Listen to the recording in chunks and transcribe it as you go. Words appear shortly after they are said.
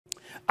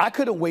I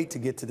couldn't wait to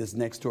get to this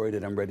next story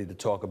that I'm ready to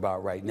talk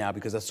about right now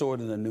because I saw it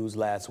in the news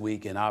last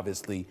week, and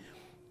obviously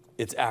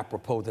it's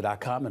apropos that I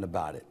comment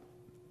about it.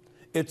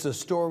 It's a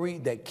story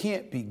that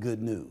can't be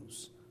good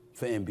news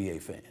for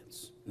NBA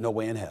fans. No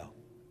way in hell.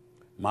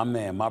 My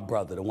man, my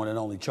brother, the one and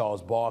only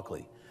Charles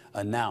Barkley,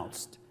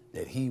 announced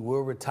that he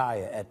will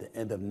retire at the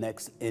end of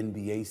next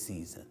NBA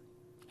season,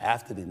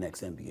 after the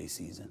next NBA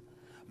season.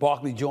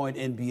 Barkley joined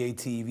NBA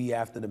TV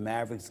after the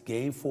Mavericks'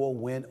 Game 4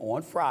 win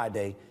on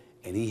Friday,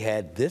 and he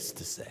had this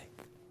to say.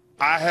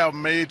 I have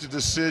made the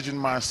decision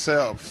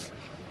myself,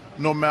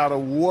 no matter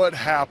what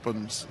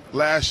happens,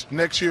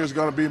 next year is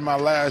going to be my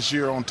last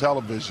year on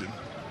television.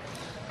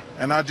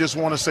 And I just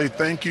want to say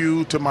thank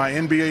you to my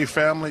NBA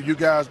family. You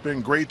guys have been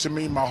great to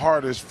me. My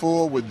heart is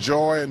full with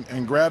joy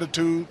and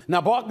gratitude.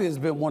 Now, Barkley has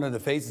been one of the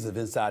faces of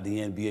Inside the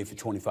NBA for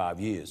 25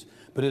 years,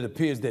 but it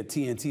appears that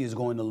TNT is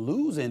going to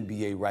lose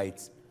NBA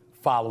rights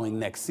following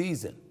next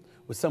season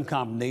with some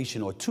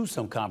combination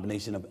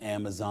of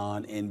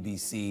Amazon,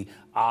 NBC,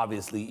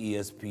 obviously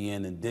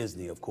ESPN, and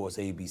Disney, of course,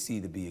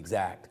 ABC to be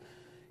exact.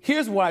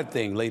 Here's one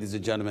thing, ladies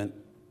and gentlemen.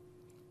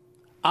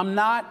 I'm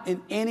not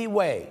in any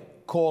way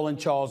calling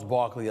Charles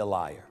Barkley a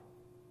liar.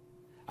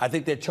 I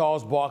think that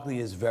Charles Barkley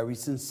is very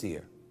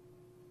sincere.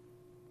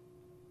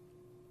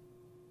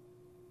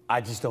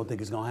 I just don't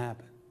think it's going to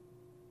happen.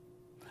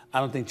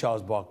 I don't think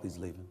Charles Barkley's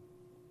leaving.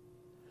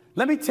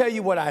 Let me tell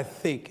you what I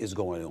think is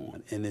going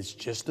on, and it's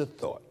just a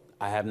thought.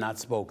 I have not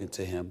spoken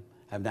to him,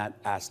 have not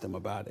asked him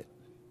about it.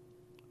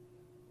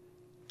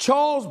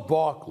 Charles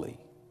Barkley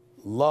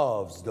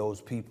loves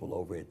those people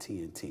over at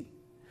TNT.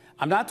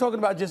 I'm not talking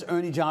about just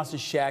Ernie Johnson,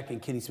 Shaq,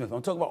 and Kenny Smith.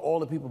 I'm talking about all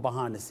the people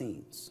behind the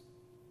scenes.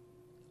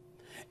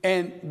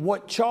 And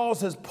what Charles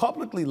has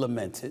publicly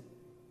lamented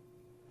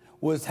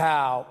was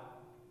how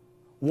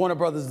Warner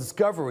Brothers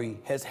Discovery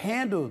has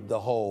handled the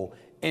whole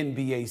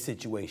NBA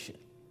situation.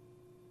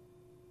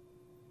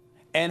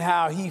 And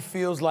how he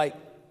feels like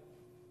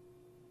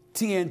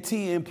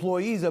TNT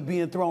employees are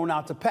being thrown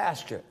out to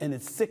pasture, and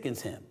it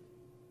sickens him.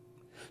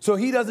 So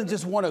he doesn't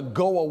just want to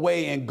go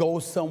away and go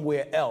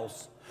somewhere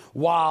else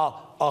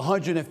while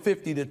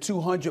 150 to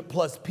 200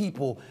 plus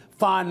people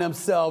find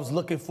themselves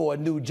looking for a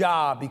new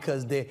job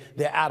because they're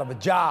out of a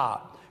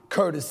job,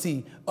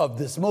 courtesy of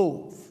this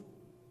move.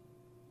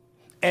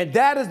 And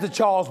that is the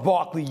Charles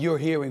Barkley you're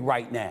hearing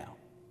right now.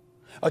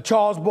 A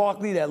Charles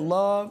Barkley that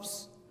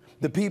loves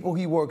the people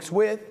he works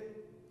with,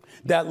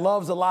 that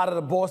loves a lot of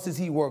the bosses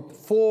he worked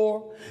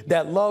for,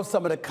 that loves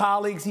some of the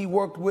colleagues he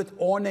worked with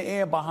on the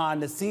air,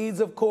 behind the scenes,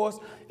 of course.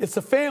 It's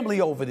a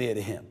family over there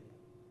to him.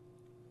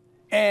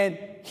 And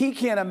he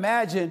can't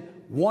imagine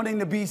wanting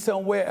to be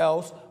somewhere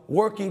else,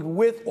 working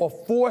with or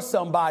for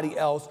somebody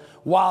else,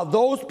 while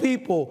those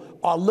people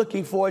are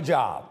looking for a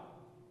job.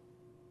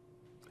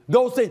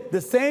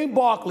 The same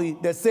Barkley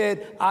that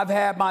said, I've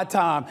had my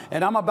time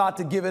and I'm about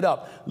to give it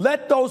up.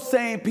 Let those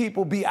same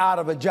people be out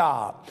of a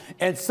job.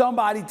 And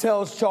somebody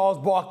tells Charles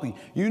Barkley,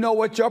 you know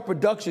what, your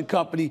production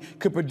company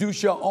could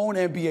produce your own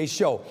NBA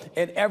show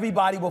and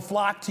everybody will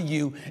flock to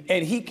you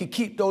and he could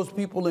keep those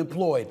people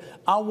employed.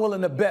 I'm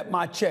willing to bet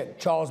my check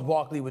Charles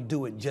Barkley would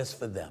do it just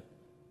for them.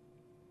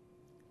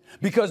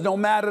 Because no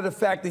matter the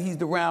fact that he's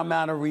the round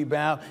mound of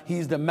rebound,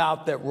 he's the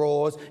mouth that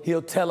roars,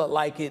 he'll tell it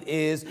like it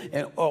is,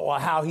 or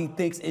how he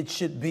thinks it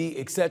should be,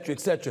 et cetera, et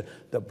cetera.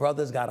 The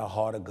brother's got a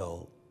heart of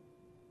gold.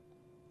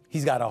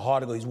 He's got a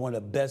heart of gold. He's one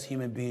of the best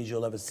human beings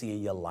you'll ever see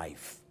in your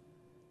life.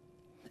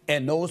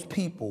 And those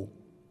people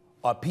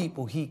are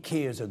people he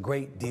cares a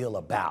great deal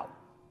about.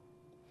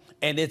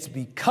 And it's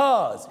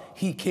because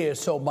he cares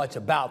so much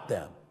about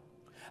them.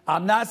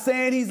 I'm not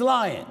saying he's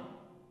lying.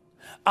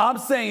 I'm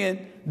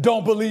saying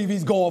don't believe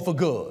he's going for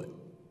good.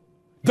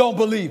 Don't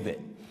believe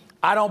it.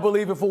 I don't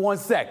believe it for 1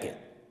 second.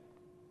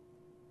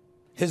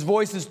 His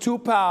voice is too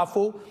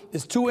powerful,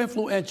 it's too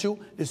influential,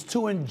 it's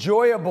too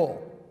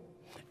enjoyable.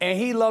 And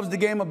he loves the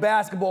game of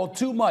basketball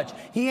too much.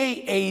 He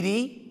ain't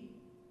 80.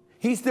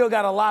 He's still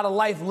got a lot of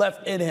life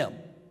left in him.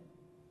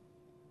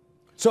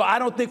 So I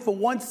don't think for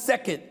 1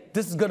 second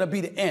this is going to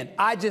be the end.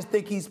 I just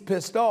think he's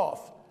pissed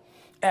off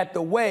at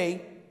the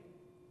way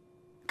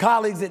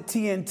colleagues at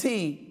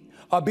TNT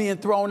are being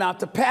thrown out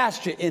to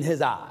pasture in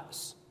his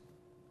eyes.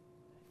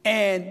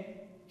 And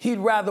he'd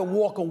rather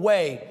walk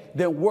away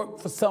than work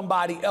for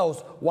somebody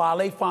else while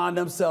they find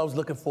themselves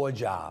looking for a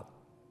job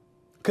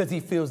because he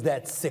feels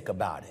that sick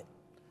about it.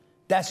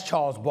 That's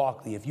Charles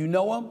Barkley. If you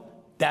know him,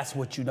 that's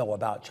what you know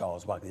about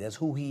Charles Barkley. That's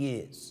who he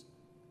is.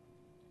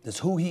 That's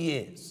who he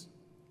is.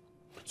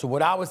 So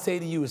what I would say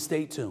to you is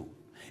stay tuned.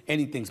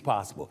 Anything's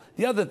possible.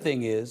 The other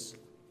thing is,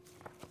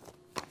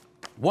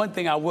 one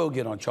thing I will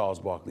get on Charles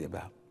Barkley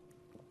about.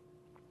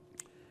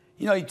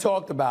 You know, he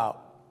talked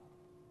about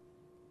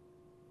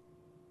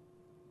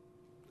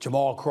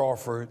Jamal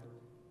Crawford,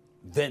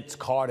 Vince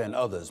Carter, and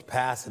others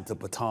passing the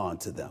baton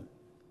to them.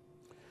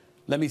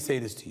 Let me say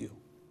this to you.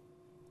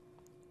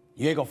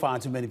 You ain't gonna find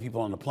too many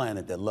people on the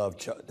planet that love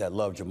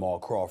Jamal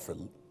Crawford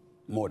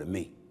more than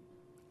me.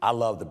 I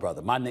love the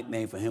brother. My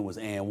nickname for him was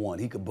And One.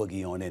 He could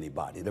boogie on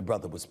anybody. The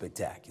brother was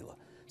spectacular.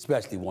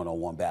 especially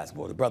one-on-one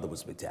basketball. The brother was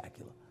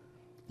spectacular.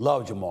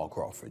 Love Jamal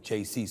Crawford,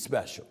 JC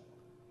special.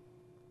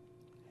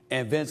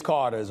 And Vince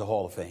Carter is a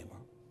Hall of Famer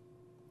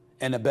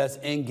and the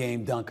best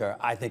in-game dunker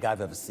I think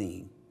I've ever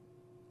seen.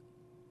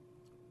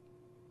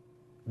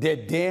 They're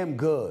damn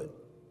good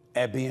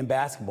at being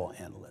basketball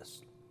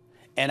analysts.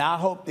 And I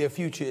hope their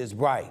future is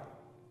bright.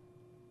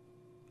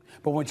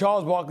 But when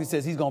Charles Barkley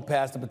says he's going to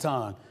pass the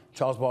baton,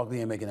 Charles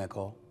Barkley ain't making that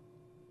call.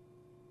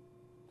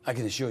 I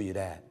can assure you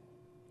that.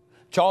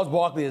 Charles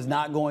Barkley is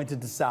not going to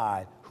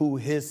decide who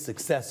his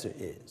successor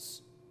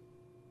is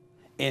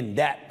in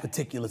that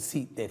particular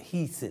seat that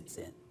he sits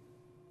in.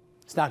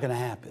 It's not going to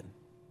happen.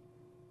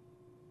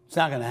 It's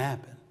not going to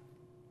happen.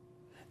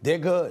 They're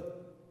good.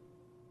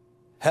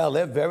 Hell,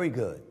 they're very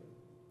good.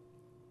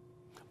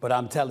 But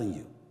I'm telling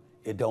you,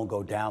 it don't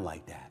go down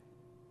like that.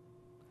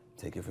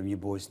 Take it from your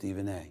boy,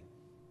 Stephen A. I'm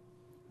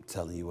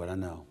telling you what I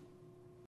know.